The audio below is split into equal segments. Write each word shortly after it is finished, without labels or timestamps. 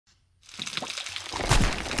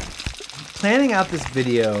Planning out this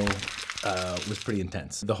video was pretty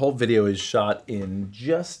intense. The whole video is shot in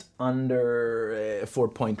just under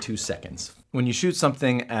 4.2 seconds. When you shoot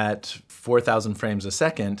something at 4,000 frames a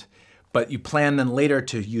second, but you plan then later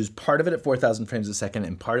to use part of it at 4,000 frames a second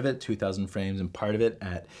and part of it at 2,000 frames and part of it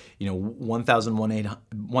at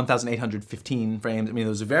 1,815 frames. I mean,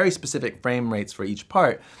 those are very specific frame rates for each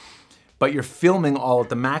part, but you're filming all at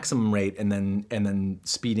the maximum rate and then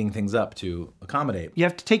speeding things up to accommodate. You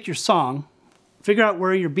have to take your song, figure out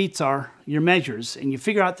where your beats are, your measures, and you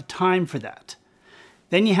figure out the time for that.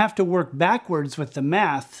 Then you have to work backwards with the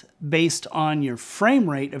math based on your frame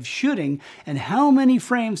rate of shooting and how many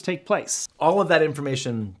frames take place. All of that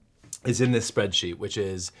information is in this spreadsheet, which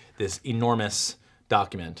is this enormous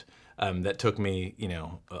document that took me,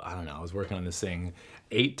 I don't know, I was working on this thing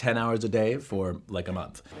 8-10 hours a day for like a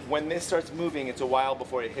month. When this starts moving, it's a while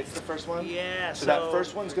before it hits the first one. Yeah. So that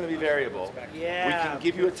first one's going to be variable. Yeah. We can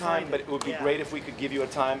give you a time, but it would be great if we could give you a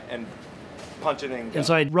time and punch it in. And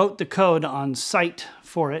so I wrote the code on site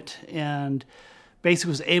for it and basically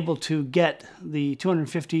was able to get the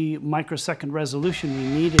 250 microsecond resolution we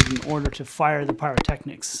needed in order to fire the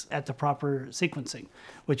pyrotechnics at the proper sequencing,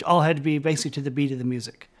 which all had to be basically to the beat of the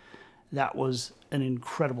music. That was an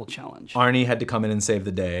incredible challenge. Arnie had to come in and save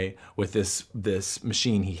the day with this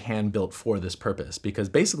machine he hand-built for this purpose, because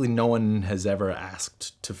basically no one has ever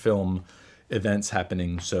asked to film events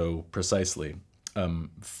happening so precisely,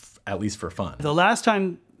 at least for fun. The last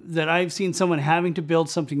time that I've seen someone having to build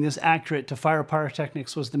something this accurate to fire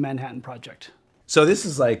pyrotechnics was the Manhattan Project. So this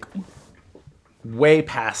is like way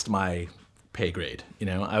past my pay grade.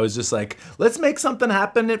 I was just like, let's make something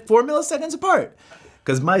happen at 4 milliseconds apart.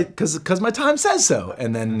 Because my time says so.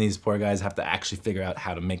 And then these poor guys have to actually figure out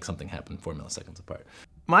how to make something happen 4 milliseconds apart.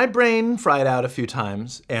 My brain fried out a few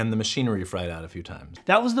times, and the machinery fried out a few times.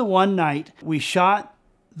 That was the one night we shot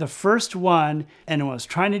the first one, and I was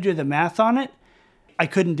trying to do the math on it. I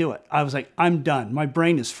couldn't do it. I was like, I'm done. My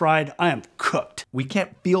brain is fried. I am cooked. We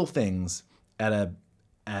can't feel things at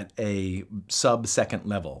a sub-second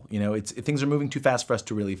level. Things are moving too fast for us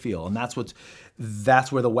to really feel, and that's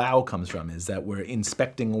where the wow comes from, is that we're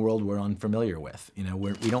inspecting a world we're unfamiliar with.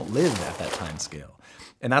 We don't live at that time scale,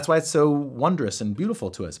 and that's why it's so wondrous and beautiful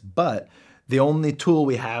to us. But the only tool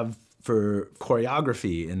we have for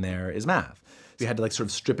choreography in there is math. We had to sort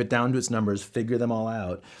of strip it down to its numbers, figure them all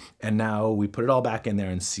out, and now we put it all back in there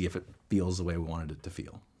and see if it feels the way we wanted it to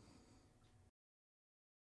feel.